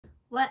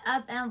What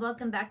up, and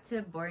welcome back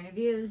to Boring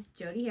Reviews.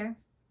 Jodi here.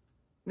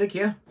 Nick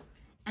here.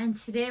 And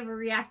today we're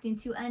reacting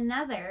to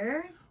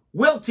another...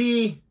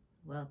 WILTY.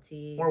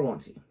 Or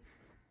won't he?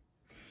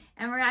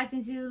 And we're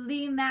reacting to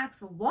Lee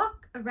Mack's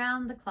Walk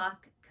Around the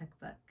Clock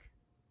Cookbook.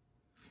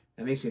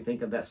 That makes me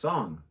think of that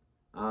song.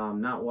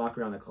 Not Walk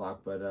Around the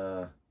Clock,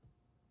 but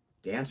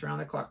Dance Around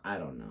the Clock? I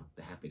don't know.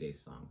 The Happy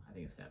Days song. I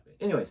think it's Happy.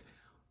 Anyways,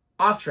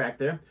 off track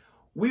there.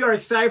 We are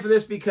excited for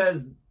this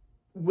because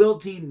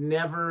WILTY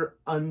never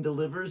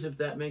undelivers, if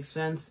that makes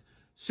sense.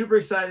 Super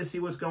excited to see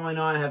what's going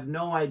on. I have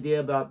no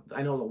idea about,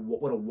 I know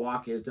what a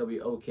walk is,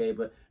 W-O-K,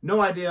 but no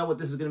idea what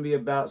this is going to be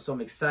about, so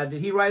I'm excited. Did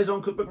he write his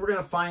own cookbook? We're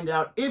going to find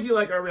out. If you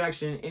like our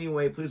reaction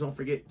anyway, please don't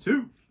forget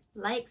to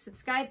like,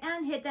 subscribe,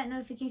 and hit that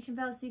notification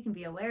bell so you can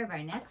be aware of our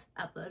next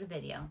uploaded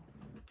video.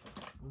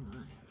 Oh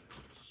my.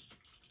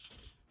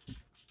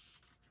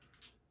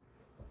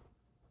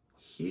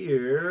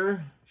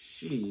 Here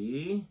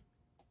she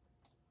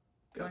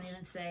goes. Don't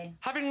even say.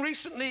 Having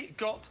recently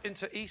got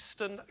into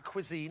Eastern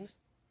cuisine,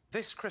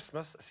 this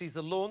Christmas sees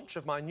the launch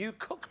of my new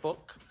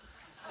cookbook.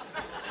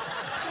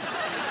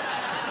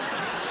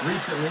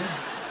 Recently,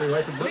 so you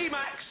write the book? Lee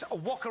Mack's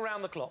Walk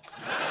Around the Clock.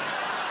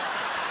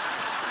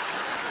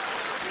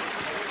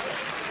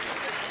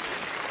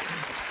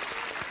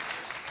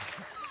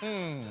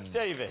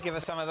 David, give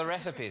us some of the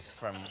recipes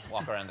from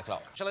Walk Around the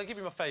Clock. Shall I give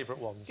you my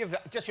favourite ones? Give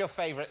just your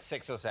favourite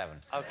 6 or 7.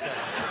 OK.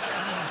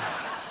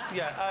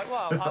 Yeah,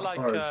 well,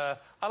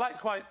 I like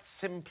quite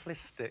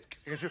simplistic.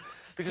 Because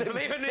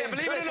believe it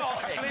or not,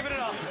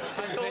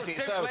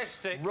 simplistic.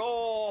 So,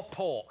 raw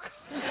pork.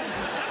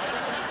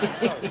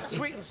 So,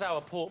 sweet and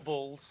sour pork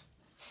balls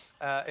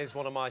is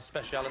one of my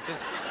specialities.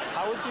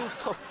 How would you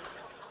cook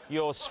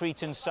your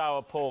sweet and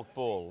sour pork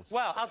balls?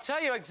 Well, I'll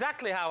tell you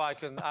exactly how I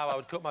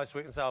would cook my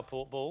sweet and sour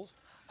pork balls.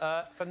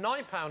 For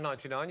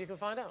 £9.99, you can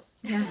find out.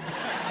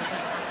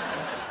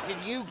 Did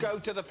you go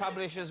to the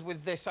publishers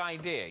with this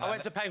idea? I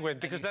went to Penguin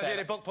because they're the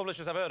only book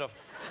publishers I've heard of.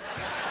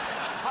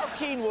 How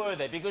keen were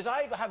they? Because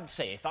I have to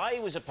say, if I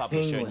was a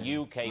publisher and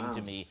you came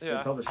to me,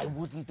 I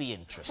wouldn't be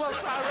interested.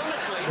 Well,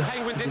 ironically,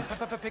 Penguin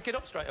didn't pick it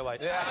up straight away.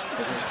 Yeah.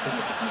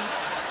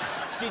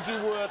 Did you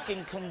work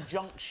in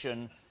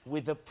conjunction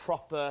with a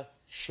proper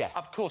chef?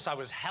 Of course, I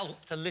was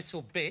helped a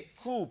little bit.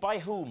 Who? By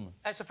whom?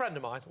 It's a friend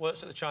of mine,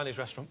 works at the Chinese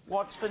restaurant.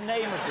 What's the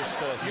name of this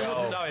person? You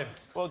wouldn't know him.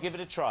 Well, give it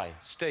a try.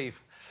 Steve.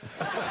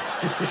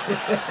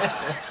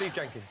 Steve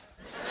Jenkins.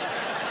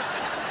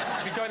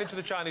 I've been going into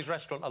the Chinese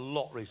restaurant a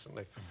lot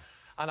recently.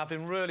 And I've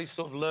been really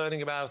sort of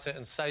learning about it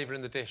and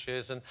savouring the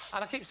dishes. And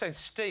I keep saying,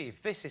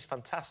 Steve, this is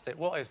fantastic.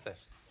 What is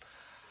this?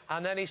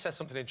 And then he says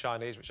something in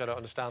Chinese, which I don't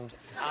understand.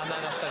 And then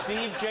I said...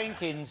 Steve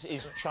Jenkins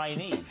is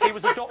Chinese. He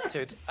was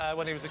adopted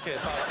when he was a kid.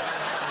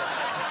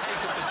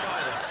 Taken to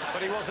China.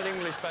 But he was an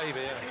English baby,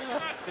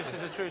 yeah. This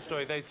is a true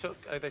story. They took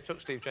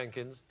Steve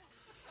Jenkins.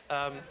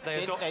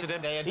 They adopted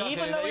him.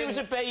 Even though he was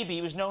a baby,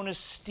 he was known as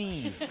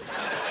Steve.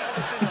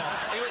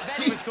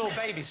 Then he was called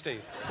Baby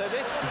Steve. So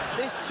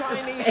this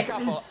Chinese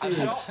couple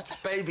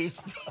adopt baby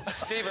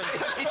Stephen.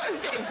 He's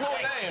got his full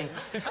name.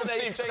 He's got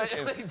Steve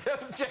Jenkins. They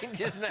don't change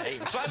his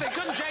name. But they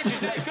couldn't change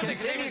his name, could they?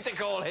 They used to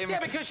call him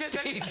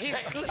Steve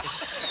Jenkins.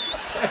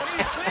 Well,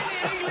 he's clearly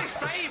an English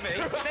baby.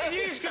 They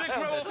knew he was going to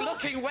grow up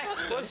looking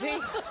Western.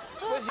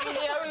 Was he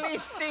the only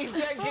Steve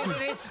Jenkins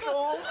in his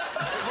school?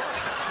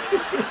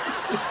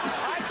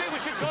 I think we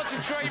should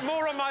concentrate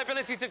more on my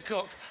ability to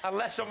cook and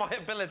less on my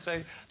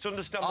ability to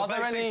understand the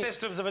basic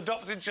systems of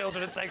adopting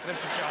children and taking them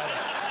to China.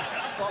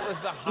 What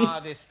was the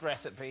hardest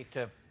recipe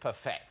to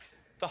perfect?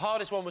 The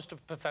hardest one to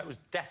perfect was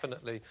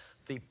definitely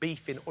the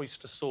beef in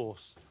oyster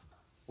sauce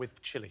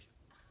with chilli.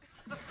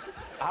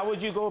 How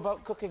would you go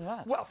about cooking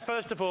that? Well,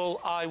 first of all,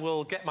 I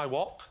will get my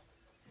wok.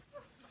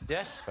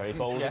 Yes. Very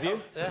bold of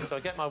you. Yes, so I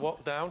get my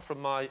wok down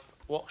from my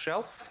wok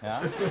shelf. Yeah.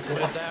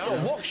 Put it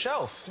down. Wok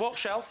shelf? Wok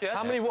shelf, yes.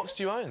 How many woks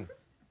do you own?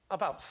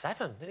 About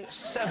 7.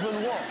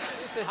 7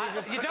 woks?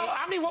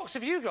 How many woks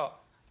have you got?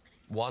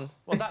 1.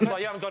 Well, that's why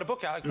you haven't got a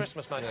book out at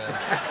Christmas, mate.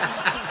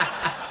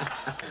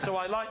 Yeah. So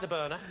I light the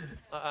burner,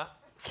 like that.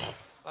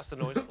 That's the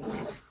noise.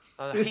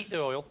 And I heat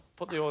the oil,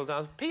 put the oil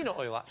down. Peanut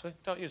oil, actually.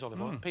 Don't use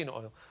olive oil, peanut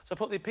oil. So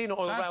put the peanut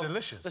oil Sounds round.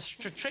 delicious.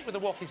 The trick with the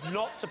wok is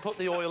not to put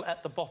the oil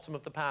at the bottom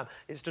of the pan.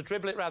 It's to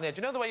dribble it round the edge.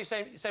 You know the way you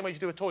same way you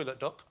do a toilet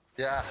duck?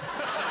 Yeah.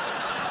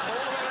 All the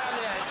way around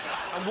the edge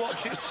and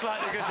watch it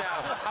slightly go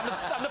down.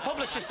 And the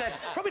publisher said,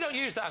 probably don't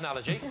use that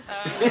analogy.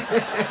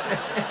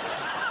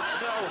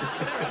 So,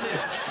 put it around the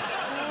edge.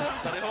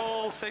 Let it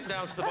all sink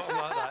down to the bottom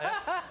like that,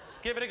 yeah?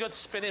 Give it a good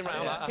spinning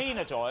round. This is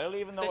peanut oil,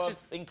 even though an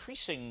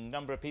increasing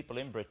number of people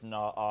in Britain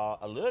are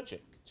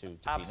allergic to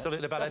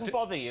absolutely peanuts. Doesn't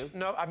bother you?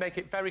 No, I make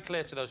it very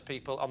clear to those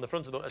people on the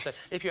front of the book. I say,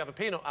 if you have a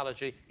peanut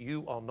allergy,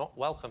 you are not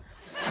welcome.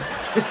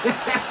 I'll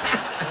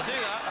do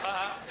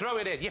that. Throw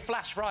it in. You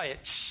flash fry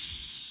it.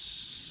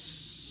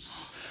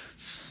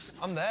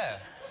 I'm there.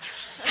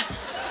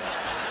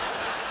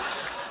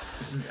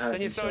 sauce.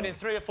 Then you're throwing in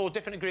 3 or 4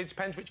 different ingredients,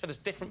 depends which, but there's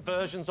different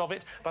versions of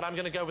it. But I'm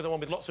going to go with the one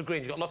with lots of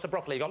greens. You've got lots of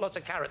broccoli, you've got lots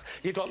of carrots,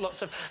 you've got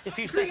lots of a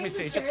few sesame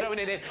seeds. You're throwing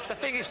it in. The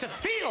thing is to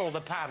feel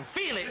the pan,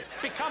 feel it,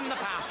 become the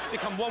pan,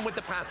 become one with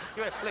the pan.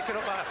 You flick it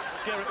up like that,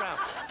 stir it round.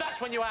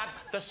 That's when you add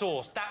the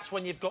sauce. That's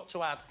when you've got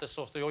to add the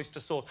sauce, the oyster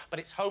sauce. But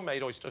it's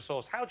homemade oyster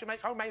sauce. How do you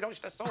make homemade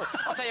oyster sauce?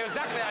 I'll tell you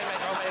exactly how you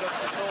make homemade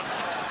oyster sauce.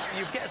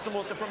 You get some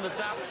water from the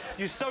tap,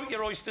 you soak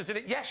your oysters in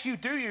it. Yes, you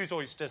do use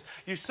oysters.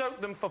 You soak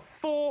them for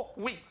 4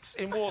 weeks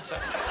in water. So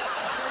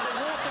the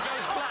water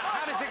goes black.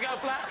 How does it go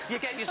black? You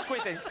get your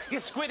squid ink. You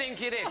squid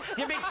ink it in.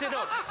 You mix it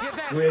up. You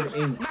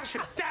then mash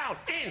it down,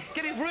 in.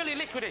 Get it really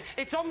liquidy.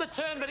 It's on the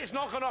turn, but it's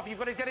not gone off. You've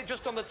got to get it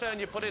just on the turn.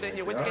 You put it in,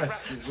 you whisk it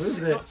around.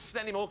 It's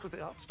not anymore because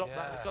stop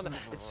that. It's gone.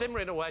 It's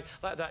simmering away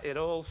like that. It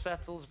all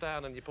settles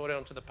down and you pour it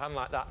onto the pan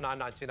like that.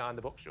 £9.99.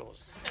 The book's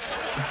yours.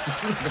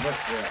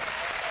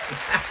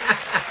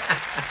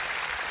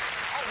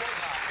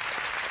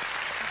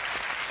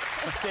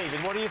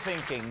 David, what are you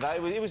thinking?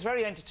 It was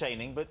very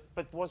entertaining, but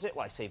was it?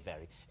 Well, I say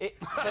very.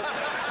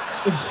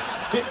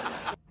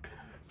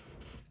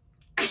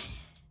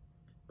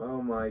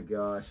 Oh my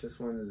gosh, this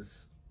one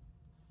is...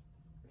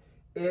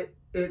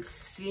 It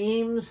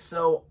seems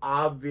so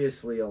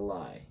obviously a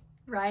lie.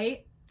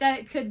 Right? That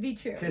it could be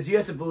true. Because you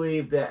have to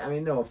believe that, I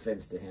mean, no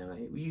offense to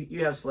him.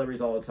 You have celebrities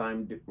all the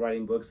time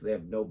writing books that they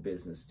have no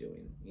business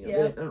doing. You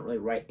know, they don't really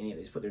write any of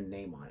these, put their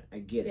name on it. I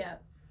get it. Yeah.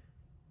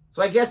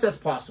 So I guess that's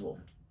possible.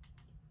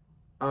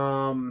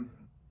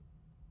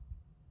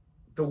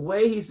 The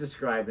way he's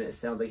describing it, it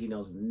sounds like he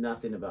knows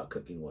nothing about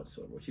cooking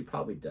whatsoever, which he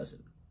probably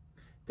doesn't.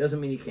 Doesn't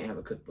mean he can't have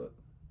a cookbook.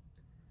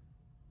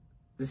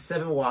 The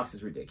 7 walks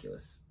is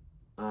ridiculous.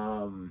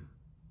 There's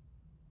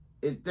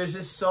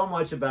just so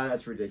much about it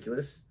that's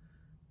ridiculous.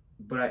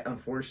 But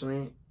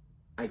unfortunately,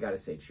 I gotta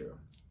say true.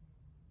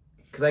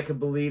 Because I could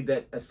believe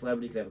that a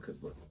celebrity could have a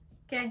cookbook.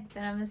 Okay,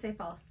 then I'm gonna say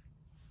false.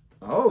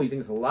 Oh, you think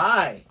it's a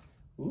lie?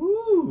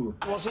 Ooh.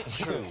 Was it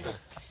true?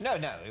 No,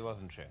 it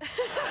wasn't true.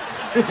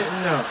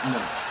 No.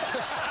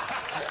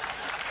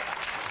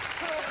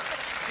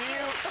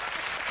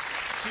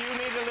 Do you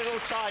need a little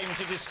time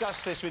to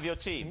discuss this with your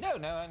team? No,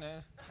 I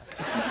know.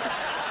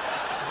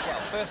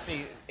 Well,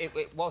 firstly,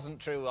 it wasn't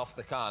true off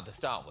the card to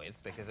start with,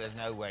 because there's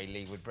no way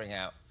Lee would bring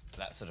out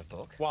that sort of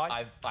book.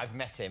 Why? I've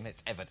met him,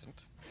 it's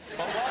evident.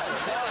 But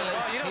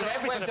why? He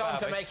then went on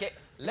to make it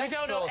less You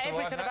don't know plausible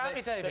everything about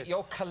me, David. that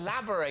your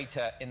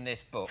collaborator in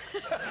this book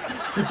is a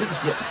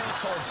man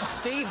called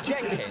Steve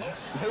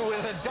Jenkins, who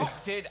was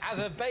adopted as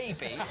a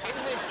baby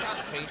in this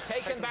country,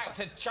 taken back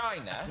to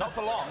China. Not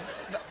for long.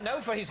 No,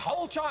 for his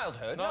whole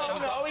childhood.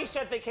 No, he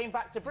said they came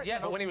back to Britain. Yeah,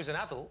 but when he was an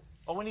adult.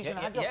 Oh, when he's an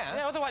adult?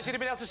 Yeah, otherwise he'd have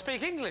been able to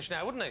speak English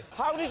now, wouldn't he?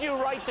 How did you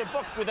write a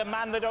book with a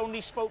man that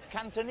only spoke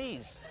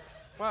Cantonese?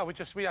 Well,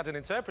 we had an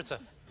interpreter.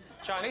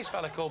 Chinese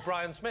fella called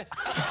Brian Smith.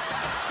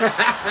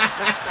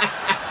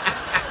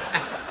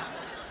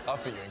 I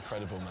think you're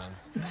incredible, man.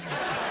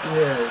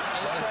 Yes.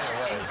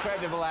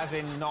 Incredible as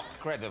in not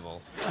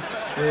credible.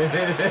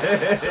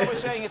 So we're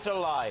saying it's a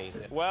lie.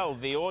 Well,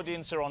 the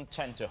audience are on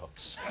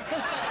tenterhooks.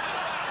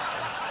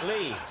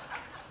 Lee,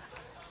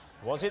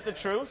 was it the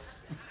truth?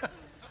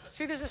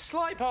 See, there's a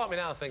slight part of me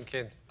now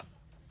thinking, I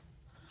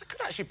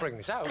could actually bring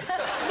this out. It's a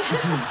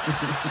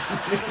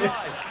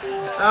lie.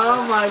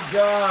 Oh my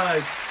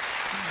gosh.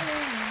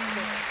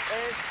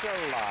 It's a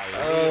lie.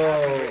 Lee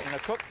has written a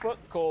cookbook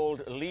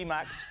called Lee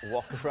Mack's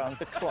Walk Around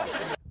the Clock.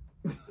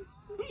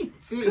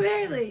 See,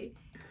 Clearly.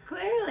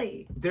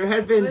 there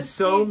had been With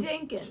so... Steve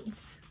Jenkins.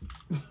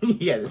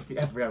 Yeah, I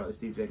forgot about the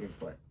Steve Jenkins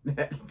part.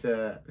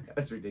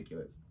 That's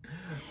ridiculous.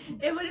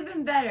 It would have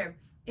been better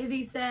if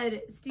he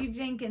said Steve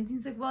Jenkins.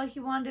 He's like, well, he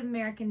wanted an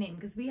American name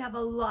because we have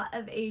a lot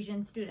of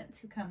Asian students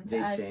who come to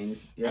us.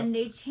 And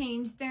they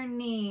changed their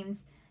names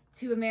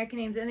to American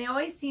names. And they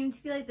always seem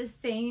to be like the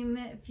same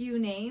few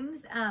names.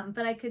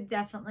 But I could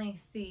definitely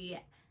see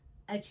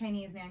a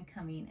Chinese man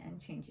coming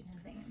and changing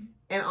his name.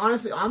 And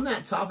honestly, on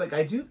that topic,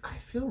 I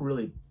feel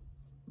really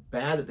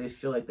bad that they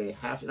feel like they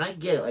have to. And I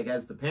get it, like,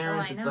 as the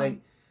parents, it's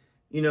like,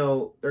 you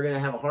know, they're going to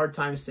have a hard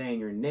time saying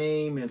your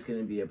name and it's going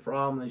to be a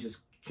problem. Let's just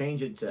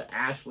change it to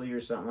Ashley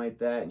or something like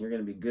that and you're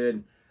going to be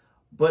good.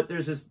 But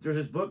there's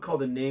this book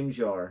called The Name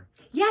Jar.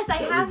 Yes, I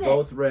have it. We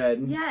both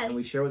read. Yes. And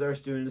we share with our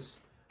students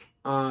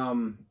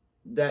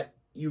that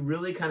you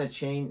really kind of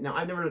change. Now,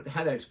 I've never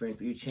had that experience,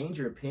 but you change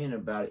your opinion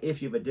about it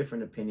if you have a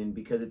different opinion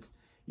because it's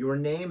your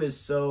name is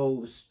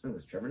so... Oh,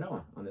 it's Trevor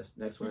Noah on this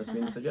next one that's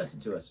being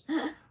suggested to us.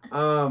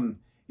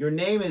 Your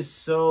name is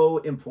so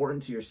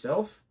important to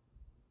yourself.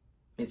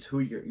 It's who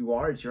you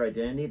are. It's your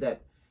identity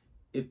that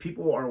if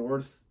people are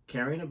worth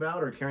caring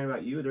about or caring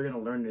about you, they're going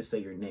to learn to say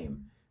your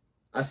name.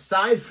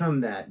 Aside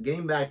from that,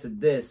 getting back to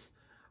this,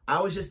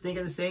 I was just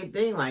thinking the same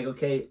thing. Like,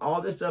 okay,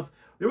 all this stuff.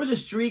 There was a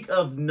streak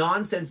of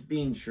nonsense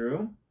being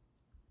true.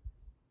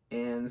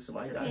 And so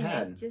I got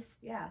had.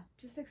 Just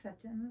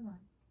accept it and move on.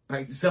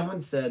 Like someone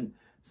said,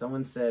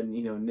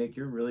 you know, Nick,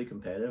 you're really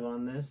competitive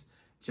on this.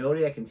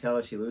 Jodi, I can tell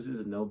if she loses,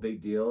 it's no big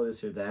deal,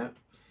 this or that.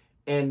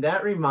 And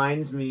that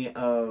reminds me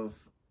of,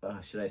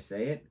 should I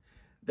say it?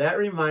 That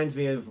reminds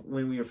me of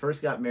when we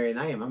first got married.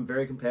 And I'm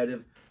very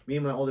competitive. Me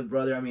and my older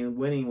brother, I mean,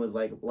 winning was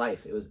like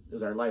life. It was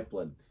our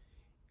lifeblood.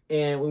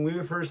 And when we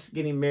were first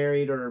getting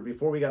married, or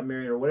before we got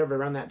married, or whatever,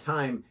 around that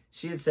time,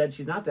 she had said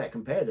she's not that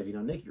competitive. You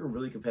know, Nick, you're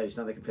really competitive. She's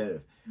not that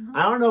competitive. No.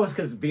 I don't know if it's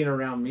because being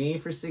around me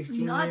for 16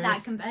 years. Not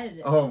that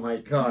competitive. Oh my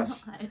gosh.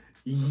 Not.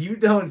 You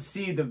don't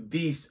see the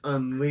beast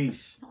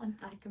unleash. Not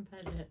that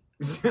competitive.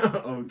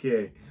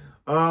 Okay.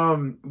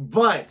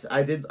 But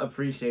I did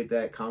appreciate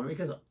that comment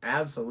because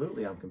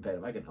absolutely I'm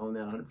competitive. I can own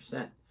that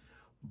 100%.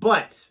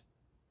 But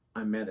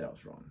I'm mad that I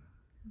was wrong.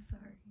 I'm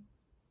sorry.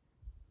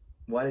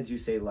 Why did you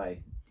say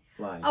lie?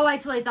 Oh, I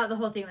totally thought the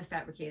whole thing was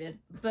fabricated,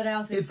 but I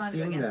also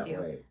responded against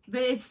you. Way.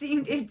 But it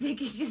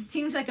just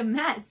seemed like a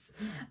mess,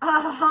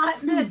 a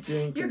hot mess.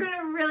 You're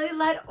gonna really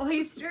let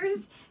oysters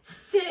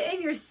sit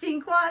in your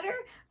sink water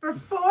for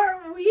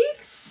 4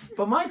 weeks?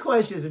 But my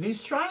question is, if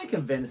he's trying to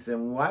convince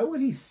them, why would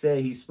he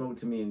say he spoke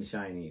to me in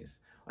Chinese?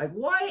 Like,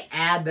 why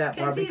add that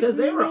part? Because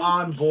they were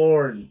on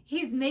board.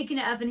 He's making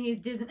it up, and he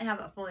doesn't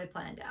have it fully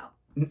planned out.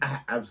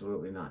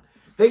 Absolutely not.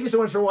 Thank you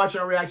so much for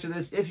watching our reaction to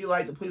this. If you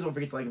liked it, please don't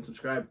forget to like and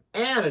subscribe.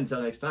 And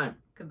until next time.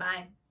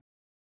 Goodbye.